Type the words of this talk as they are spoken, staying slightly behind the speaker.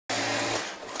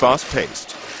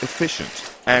fast-paced,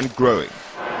 efficient, and growing.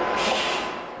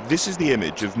 This is the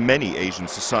image of many Asian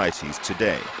societies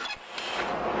today.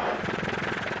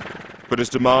 But as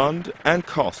demand and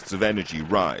costs of energy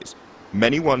rise,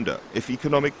 many wonder if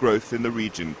economic growth in the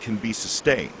region can be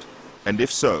sustained, and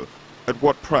if so, at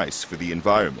what price for the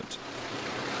environment.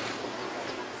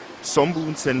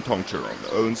 Somboon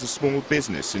Sentongcharoen owns a small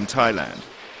business in Thailand,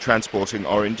 transporting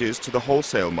oranges to the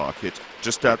wholesale market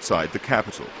just outside the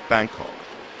capital, Bangkok.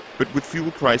 But with fuel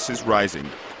prices rising,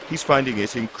 he's finding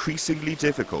it increasingly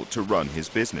difficult to run his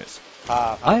business.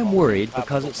 I am worried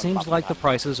because it seems like the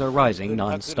prices are rising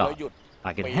non-stop.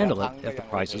 I could handle it if the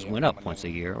prices went up once a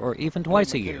year or even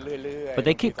twice a year. But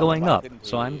they keep going up,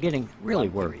 so I'm getting really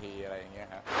worried.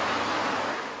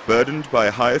 Burdened by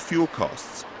higher fuel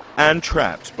costs and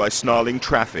trapped by snarling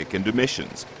traffic and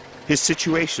emissions, his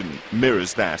situation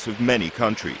mirrors that of many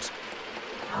countries.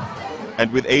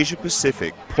 And with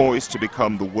Asia-Pacific poised to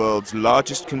become the world's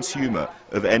largest consumer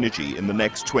of energy in the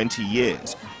next 20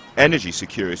 years, energy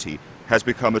security has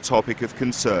become a topic of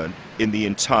concern in the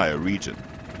entire region.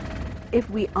 If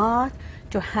we are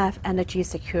to have energy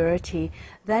security,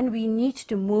 then we need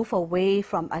to move away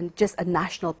from just a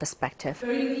national perspective.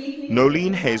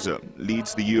 Nolene Hazer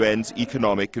leads the UN's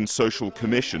Economic and Social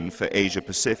Commission for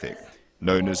Asia-Pacific,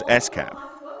 known as ESCAP.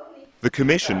 The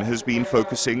Commission has been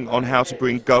focusing on how to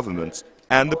bring governments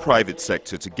and the private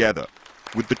sector together,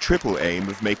 with the triple aim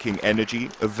of making energy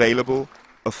available,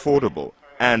 affordable,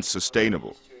 and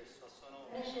sustainable.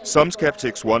 Some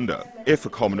skeptics wonder if a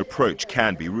common approach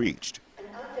can be reached.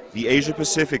 The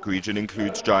Asia-Pacific region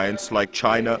includes giants like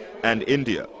China and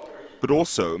India, but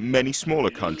also many smaller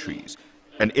countries,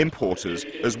 and importers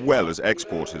as well as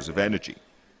exporters of energy.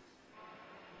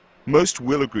 Most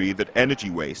will agree that energy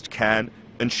waste can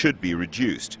and should be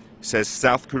reduced, says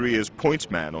South Korea's point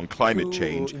man on climate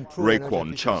change, Rae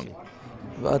Kwon-chung.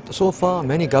 But so far,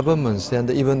 many governments and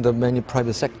even the many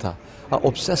private sector are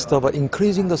obsessed about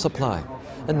increasing the supply.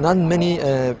 And not many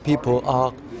people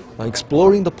are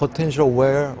exploring the potential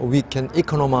where we can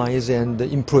economize and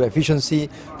improve efficiency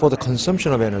for the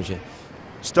consumption of energy.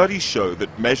 Studies show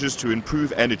that measures to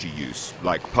improve energy use,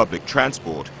 like public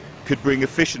transport, could bring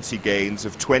efficiency gains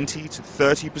of 20 to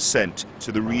 30%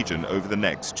 to the region over the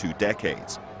next 2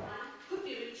 decades.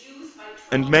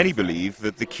 And many believe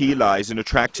that the key lies in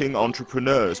attracting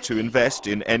entrepreneurs to invest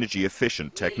in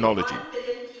energy-efficient technology.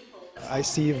 I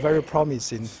see very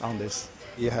promising on this.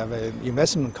 We have an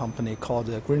investment company called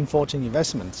Green Fortune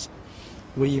Investments.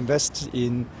 We invest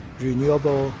in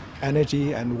renewable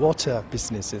energy and water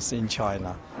businesses in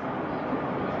China.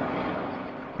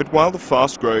 But while the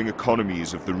fast-growing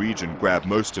economies of the region grab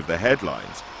most of the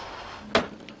headlines,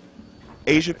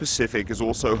 Asia-Pacific is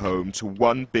also home to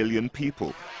 1 billion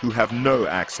people who have no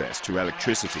access to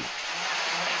electricity.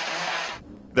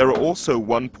 There are also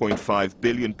 1.5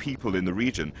 billion people in the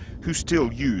region who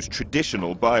still use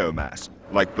traditional biomass,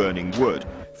 like burning wood,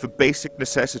 for basic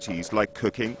necessities like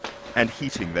cooking and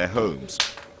heating their homes.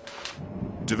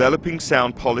 Developing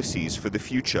sound policies for the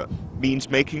future means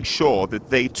making sure that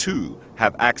they too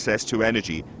have access to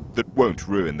energy that won't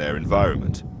ruin their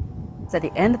environment. At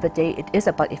the end of the day, it is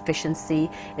about efficiency,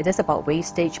 it is about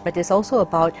wastage, but it's also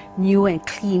about new and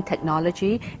clean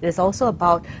technology. It is also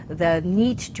about the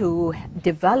need to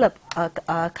develop a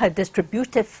kind of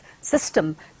distributive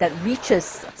system that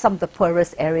reaches some of the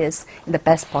poorest areas in the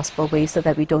best possible way so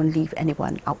that we don't leave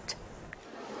anyone out.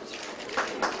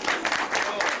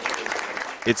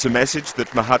 It's a message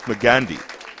that Mahatma Gandhi,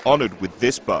 honored with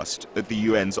this bust at the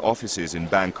UN's offices in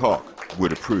Bangkok,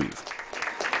 would approve.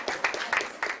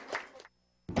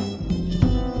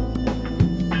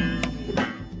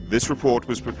 This report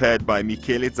was prepared by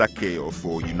Michele Zaccheo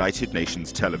for United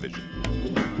Nations Television.